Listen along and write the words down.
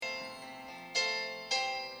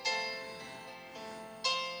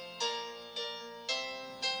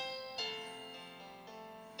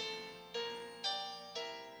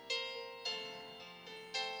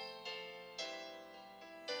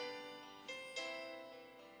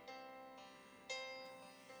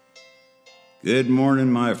Good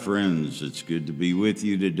morning, my friends. It's good to be with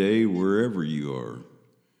you today, wherever you are.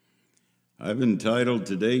 I've entitled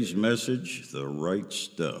today's message, The Right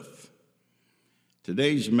Stuff.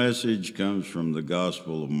 Today's message comes from the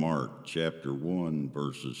Gospel of Mark, chapter 1,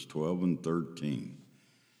 verses 12 and 13.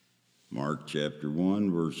 Mark chapter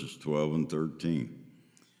 1, verses 12 and 13.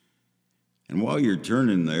 And while you're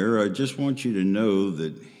turning there, I just want you to know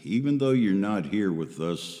that even though you're not here with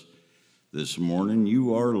us this morning,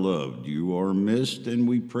 you are loved, you are missed, and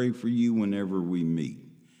we pray for you whenever we meet.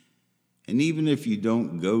 And even if you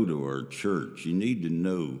don't go to our church, you need to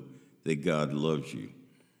know that God loves you.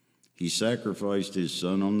 He sacrificed his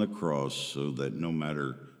son on the cross so that no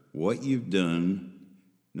matter what you've done,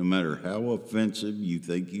 no matter how offensive you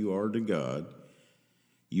think you are to God,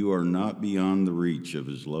 you are not beyond the reach of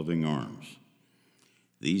his loving arms.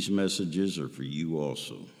 These messages are for you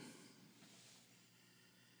also.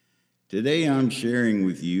 Today I'm sharing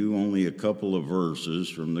with you only a couple of verses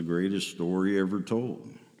from the greatest story ever told.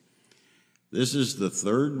 This is the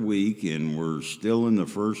third week, and we're still in the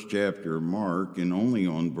first chapter of Mark and only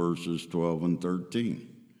on verses 12 and 13.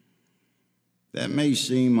 That may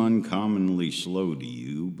seem uncommonly slow to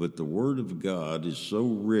you, but the Word of God is so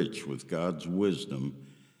rich with God's wisdom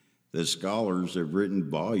that scholars have written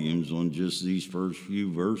volumes on just these first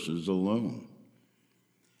few verses alone.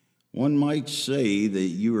 One might say that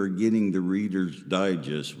you are getting the Reader's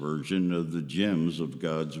Digest version of the gems of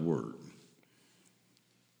God's Word.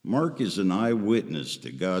 Mark is an eyewitness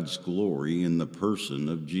to God's glory in the person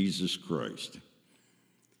of Jesus Christ.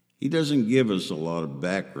 He doesn't give us a lot of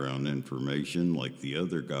background information like the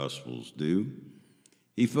other Gospels do.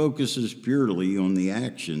 He focuses purely on the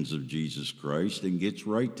actions of Jesus Christ and gets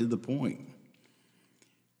right to the point.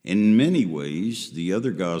 In many ways, the other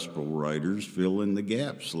gospel writers fill in the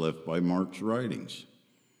gaps left by Mark's writings.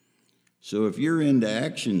 So if you're into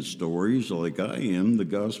action stories like I am, the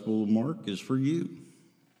Gospel of Mark is for you.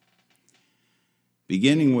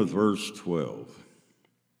 Beginning with verse 12.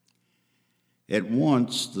 At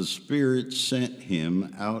once the Spirit sent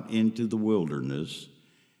him out into the wilderness,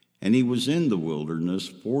 and he was in the wilderness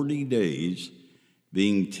 40 days,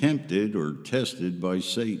 being tempted or tested by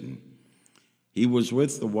Satan. He was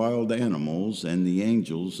with the wild animals, and the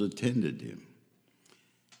angels attended him.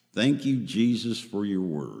 Thank you, Jesus, for your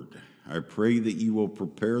word. I pray that you will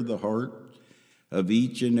prepare the heart of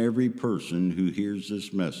each and every person who hears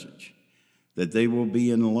this message, that they will be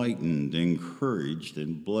enlightened, encouraged,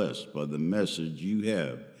 and blessed by the message you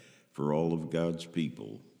have for all of God's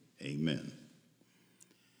people. Amen.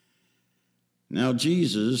 Now,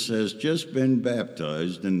 Jesus has just been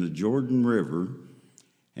baptized in the Jordan River,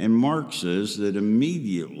 and Mark says that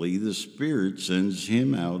immediately the Spirit sends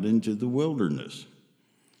him out into the wilderness.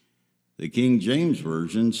 The King James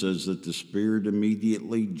Version says that the Spirit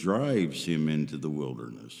immediately drives him into the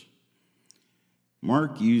wilderness.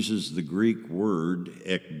 Mark uses the Greek word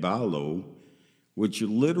ekbalo, which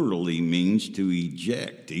literally means to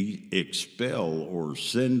eject, expel, or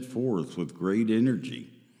send forth with great energy.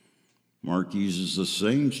 Mark uses the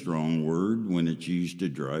same strong word when it's used to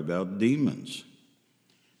drive out demons.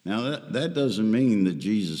 Now, that doesn't mean that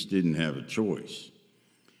Jesus didn't have a choice.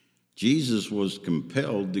 Jesus was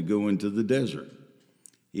compelled to go into the desert.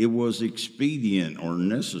 It was expedient or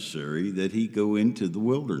necessary that he go into the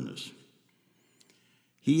wilderness.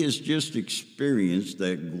 He has just experienced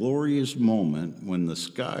that glorious moment when the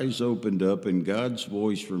skies opened up and God's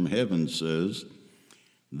voice from heaven says,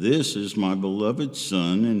 "This is my beloved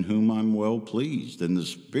Son in whom I'm well pleased," and the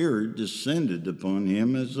Spirit descended upon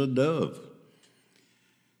him as a dove.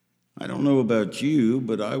 I don't know about you,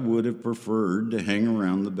 but I would have preferred to hang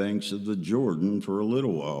around the banks of the Jordan for a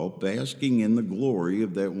little while, basking in the glory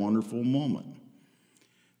of that wonderful moment.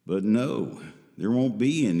 But no, there won't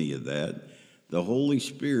be any of that. The Holy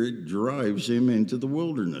Spirit drives him into the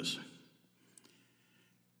wilderness.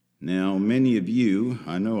 Now, many of you,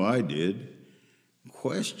 I know I did,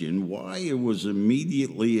 question why it was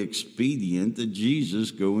immediately expedient that Jesus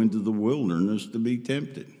go into the wilderness to be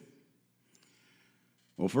tempted.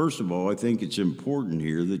 Well, first of all, I think it's important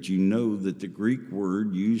here that you know that the Greek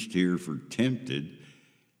word used here for tempted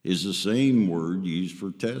is the same word used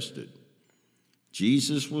for tested.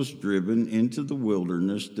 Jesus was driven into the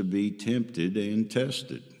wilderness to be tempted and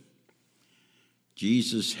tested.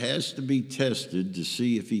 Jesus has to be tested to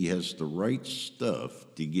see if he has the right stuff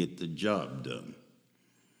to get the job done.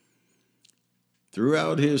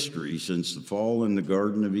 Throughout history, since the fall in the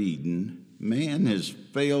Garden of Eden, man has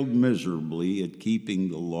failed miserably at keeping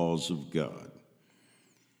the laws of God.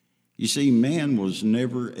 You see, man was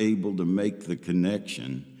never able to make the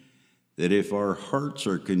connection that if our hearts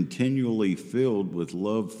are continually filled with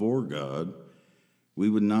love for God, we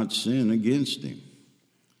would not sin against him.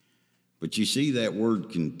 But you see, that word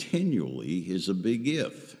continually is a big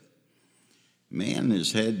if. Man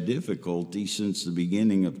has had difficulty since the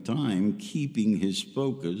beginning of time keeping his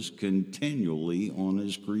focus continually on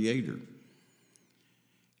his Creator.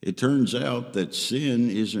 It turns out that sin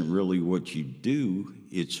isn't really what you do,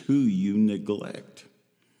 it's who you neglect.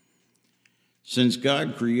 Since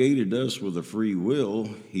God created us with a free will,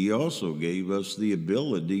 he also gave us the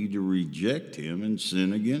ability to reject him and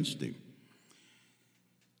sin against him.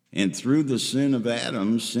 And through the sin of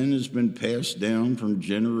Adam, sin has been passed down from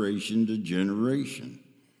generation to generation.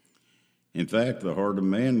 In fact, the heart of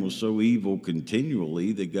man was so evil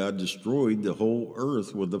continually that God destroyed the whole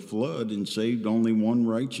earth with a flood and saved only one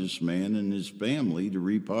righteous man and his family to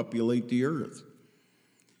repopulate the earth.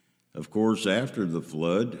 Of course, after the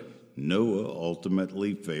flood, Noah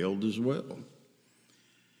ultimately failed as well.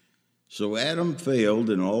 So Adam failed,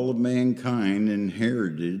 and all of mankind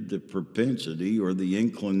inherited the propensity or the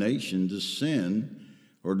inclination to sin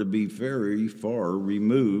or to be very far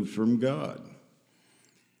removed from God.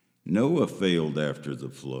 Noah failed after the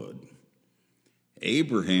flood.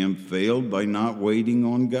 Abraham failed by not waiting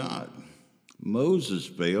on God. Moses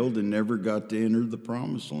failed and never got to enter the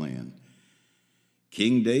promised land.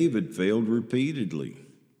 King David failed repeatedly.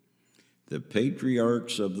 The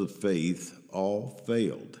patriarchs of the faith all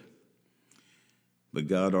failed. But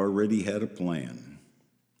God already had a plan,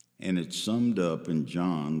 and it's summed up in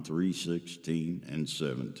John 3:16 and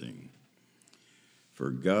 17. For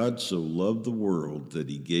God so loved the world that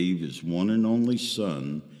he gave his one and only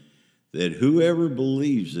Son, that whoever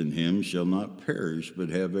believes in him shall not perish but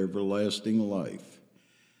have everlasting life.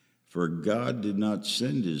 For God did not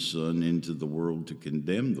send his Son into the world to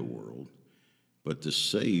condemn the world, but to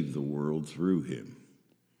save the world through him.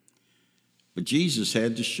 But Jesus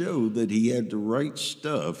had to show that he had the right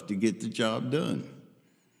stuff to get the job done.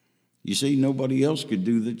 You see, nobody else could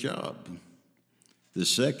do the job. The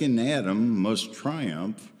second Adam must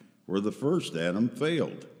triumph where the first Adam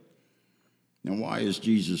failed. Now, why is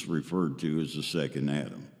Jesus referred to as the second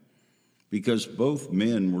Adam? Because both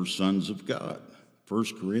men were sons of God.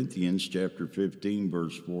 1 Corinthians chapter 15,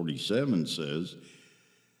 verse 47 says,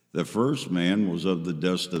 the first man was of the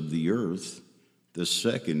dust of the earth, the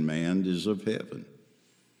second man is of heaven.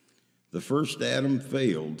 The first Adam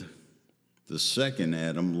failed. The second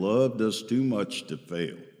Adam loved us too much to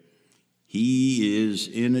fail. He is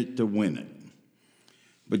in it to win it.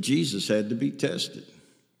 But Jesus had to be tested.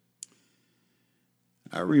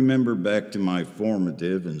 I remember back to my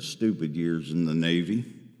formative and stupid years in the Navy.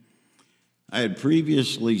 I had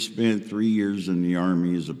previously spent 3 years in the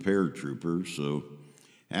Army as a paratrooper, so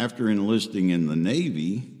after enlisting in the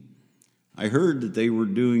Navy, I heard that they were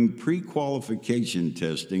doing pre-qualification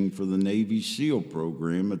testing for the Navy SEAL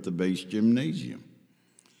program at the base gymnasium.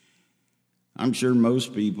 I'm sure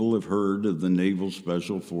most people have heard of the Naval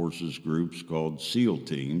Special Forces groups called SEAL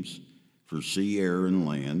teams for sea, air, and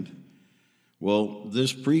land. Well,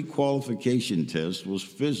 this pre-qualification test was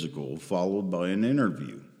physical, followed by an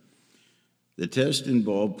interview. The test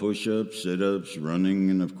involved push-ups, sit-ups, running,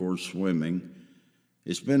 and of course swimming.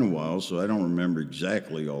 It's been a while, so I don't remember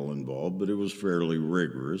exactly all involved, but it was fairly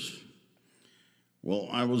rigorous. Well,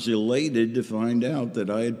 I was elated to find out that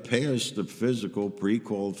I had passed the physical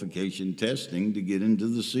pre-qualification testing to get into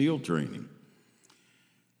the SEAL training.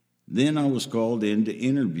 Then I was called in to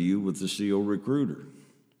interview with the SEAL recruiter.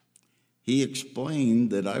 He explained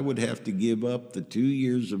that I would have to give up the 2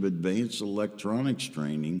 years of advanced electronics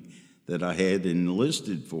training that I had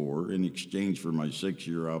enlisted for in exchange for my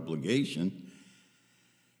 6-year obligation.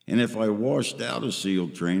 And if I washed out of SEAL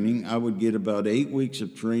training, I would get about 8 weeks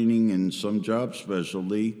of training in some job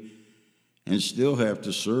specialty and still have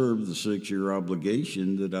to serve the 6-year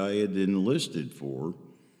obligation that I had enlisted for,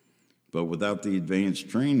 but without the advanced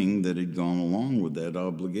training that had gone along with that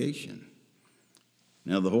obligation.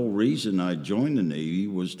 Now, the whole reason I joined the Navy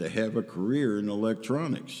was to have a career in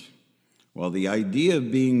electronics. While the idea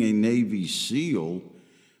of being a Navy SEAL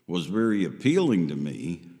was very appealing to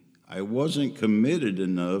me, I wasn't committed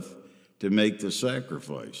enough to make the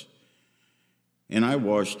sacrifice. And I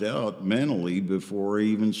washed out mentally before I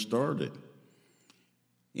even started.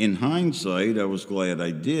 In hindsight, I was glad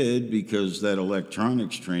I did because that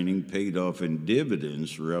electronics training paid off in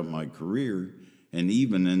dividends throughout my career and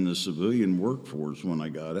even in the civilian workforce when I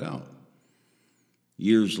got out.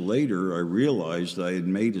 Years later, I realized I had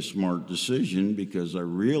made a smart decision because I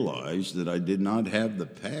realized that I did not have the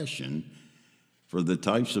passion for the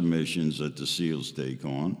types of missions that the SEALs take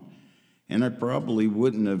on, and I probably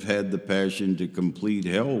wouldn't have had the passion to complete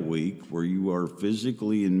Hell Week, where you are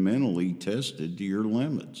physically and mentally tested to your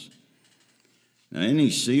limits. Now, any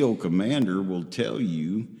SEAL commander will tell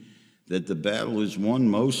you that the battle is won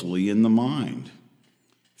mostly in the mind.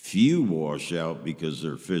 Few wash out because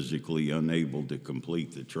they're physically unable to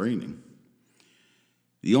complete the training.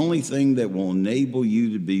 The only thing that will enable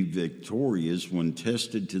you to be victorious when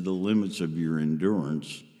tested to the limits of your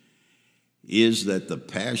endurance is that the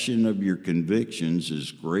passion of your convictions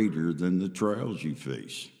is greater than the trials you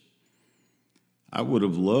face. I would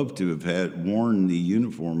have loved to have worn the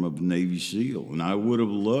uniform of a Navy SEAL, and I would have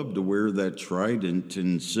loved to wear that trident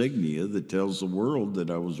insignia that tells the world that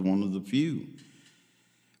I was one of the few.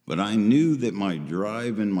 But I knew that my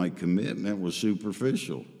drive and my commitment was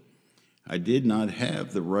superficial. I did not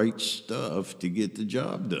have the right stuff to get the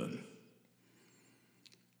job done.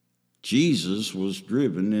 Jesus was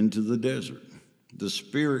driven into the desert. The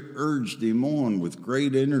Spirit urged him on with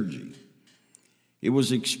great energy. It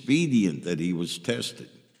was expedient that he was tested.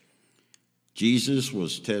 Jesus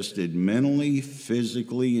was tested mentally,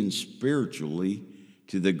 physically, and spiritually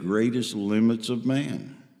to the greatest limits of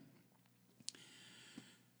man.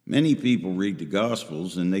 Many people read the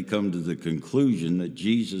Gospels and they come to the conclusion that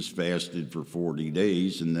Jesus fasted for 40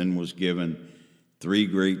 days and then was given 3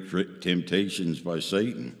 great temptations by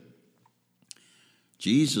Satan.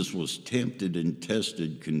 Jesus was tempted and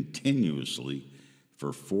tested continuously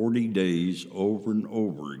for 40 days over and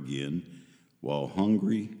over again while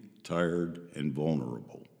hungry, tired, and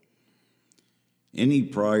vulnerable. Any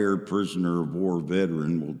prior prisoner of war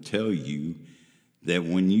veteran will tell you that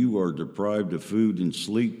when you are deprived of food and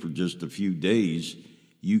sleep for just a few days,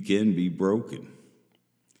 you can be broken.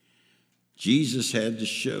 Jesus had to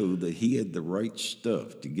show that he had the right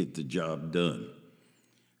stuff to get the job done.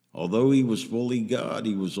 Although he was fully God,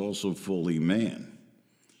 he was also fully man.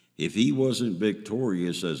 If he wasn't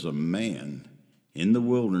victorious as a man in the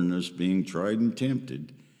wilderness being tried and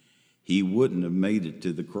tempted, he wouldn't have made it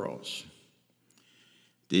to the cross.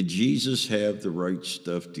 Did Jesus have the right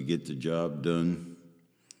stuff to get the job done?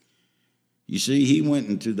 You see, he went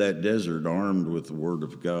into that desert armed with the Word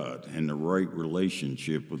of God and the right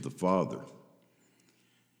relationship with the Father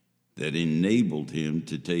that enabled him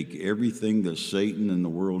to take everything that Satan and the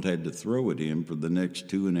world had to throw at him for the next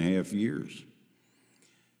 2.5 years.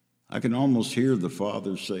 I can almost hear the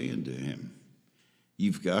Father saying to him,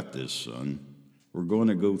 "You've got this, son. We're going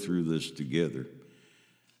to go through this together.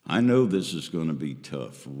 I know this is going to be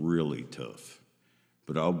tough, really tough,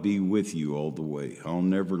 but I'll be with you all the way. I'll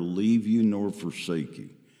never leave you nor forsake you.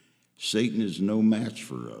 Satan is no match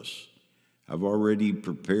for us. I've already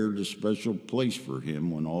prepared a special place for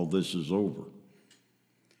him when all this is over."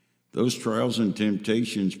 Those trials and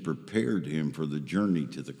temptations prepared him for the journey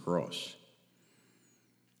to the cross.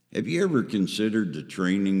 Have you ever considered the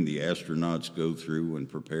training the astronauts go through when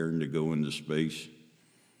preparing to go into space?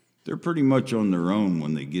 They're pretty much on their own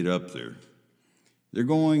when they get up there. They're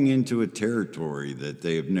going into a territory that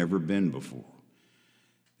they have never been before.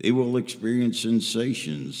 They will experience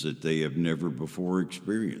sensations that they have never before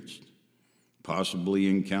experienced, possibly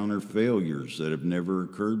encounter failures that have never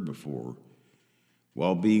occurred before,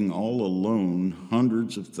 while being all alone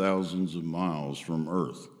hundreds of thousands of miles from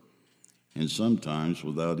Earth, and sometimes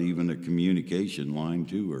without even a communication line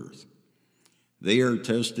to Earth. They are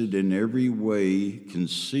tested in every way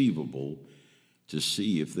conceivable to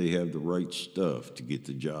see if they have the right stuff to get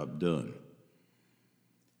the job done.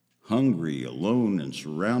 Hungry, alone, and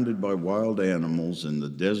surrounded by wild animals in the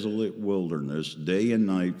desolate wilderness day and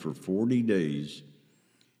night for 40 days,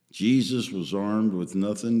 Jesus was armed with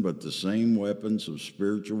nothing but the same weapons of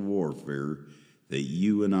spiritual warfare that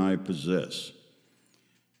you and I possess.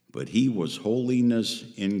 But he was holiness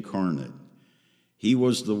incarnate. He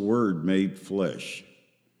was the Word made flesh.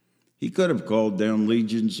 He could have called down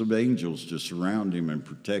legions of angels to surround him and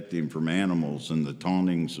protect him from animals and the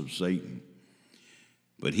tauntings of Satan.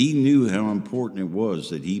 But he knew how important it was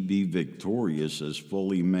that he be victorious as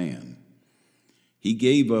fully man. He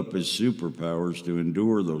gave up his superpowers to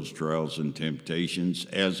endure those trials and temptations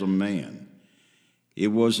as a man. It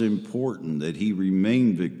was important that he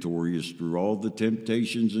remain victorious through all the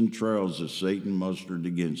temptations and trials that Satan mustered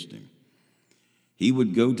against him. He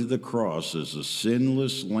would go to the cross as a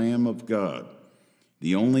sinless Lamb of God,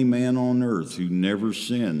 the only man on earth who never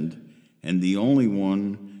sinned, and the only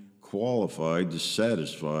one qualified to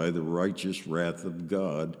satisfy the righteous wrath of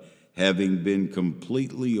God, having been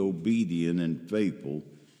completely obedient and faithful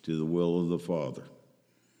to the will of the Father.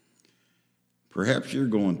 Perhaps you're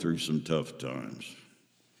going through some tough times.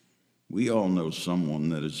 We all know someone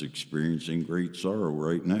that is experiencing great sorrow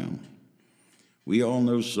right now. We all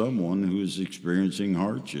know someone who is experiencing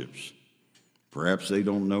hardships. Perhaps they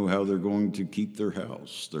don't know how they're going to keep their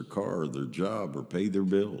house, their car, their job, or pay their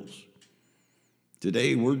bills.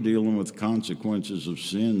 Today, we're dealing with consequences of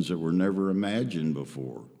sins that were never imagined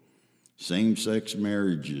before. Same-sex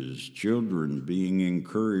marriages, children being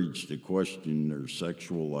encouraged to question their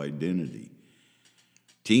sexual identity,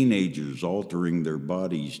 teenagers altering their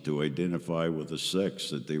bodies to identify with a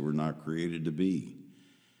sex that they were not created to be,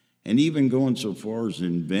 and even going so far as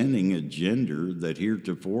inventing a gender that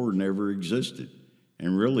heretofore never existed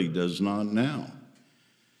and really does not now.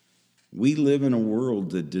 We live in a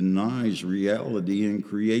world that denies reality and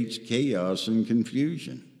creates chaos and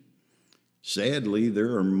confusion. Sadly,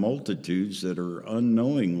 there are multitudes that are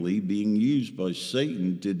unknowingly being used by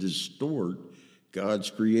Satan to distort God's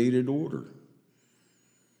created order.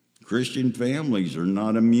 Christian families are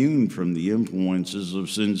not immune from the influences of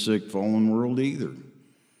sin-sick fallen world either.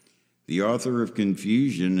 The author of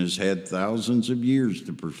confusion has had thousands of years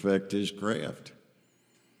to perfect his craft.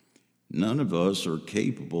 None of us are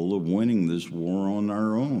capable of winning this war on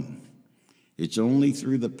our own. It's only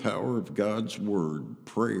through the power of God's word,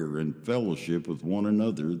 prayer, and fellowship with one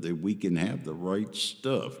another that we can have the right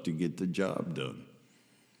stuff to get the job done.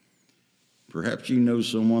 Perhaps you know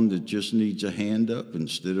someone that just needs a hand up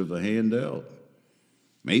instead of a hand out.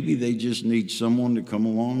 Maybe they just need someone to come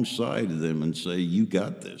alongside of them and say, "You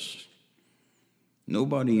got this."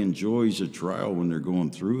 Nobody enjoys a trial when they're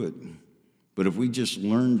going through it. But if we just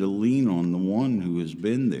learn to lean on the one who has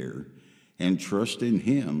been there and trust in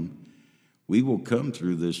him, we will come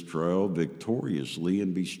through this trial victoriously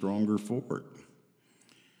and be stronger for it.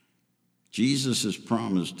 Jesus has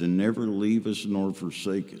promised to never leave us nor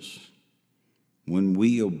forsake us. When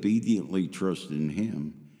we obediently trust in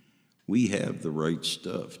him, we have the right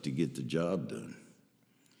stuff to get the job done.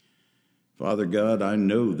 Father God, I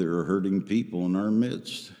know there are hurting people in our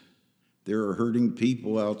midst. There are hurting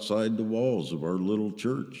people outside the walls of our little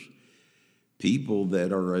church, people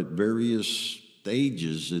that are at various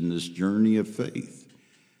stages in this journey of faith,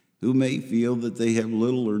 who may feel that they have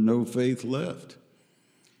little or no faith left.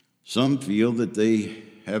 Some feel that they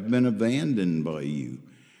have been abandoned by you,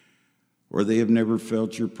 or they have never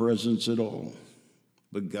felt your presence at all.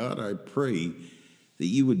 But God, I pray that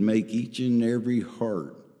you would make each and every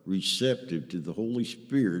heart receptive to the Holy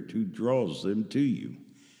Spirit who draws them to you.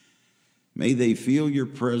 May they feel your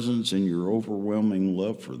presence and your overwhelming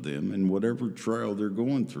love for them in whatever trial they're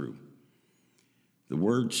going through. The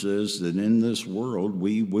word says that in this world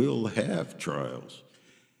we will have trials,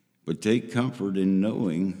 but take comfort in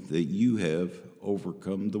knowing that you have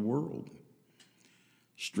overcome the world.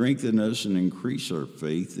 Strengthen us and increase our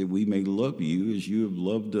faith that we may love you as you have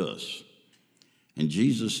loved us. In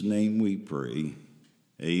Jesus' name we pray,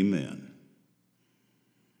 amen.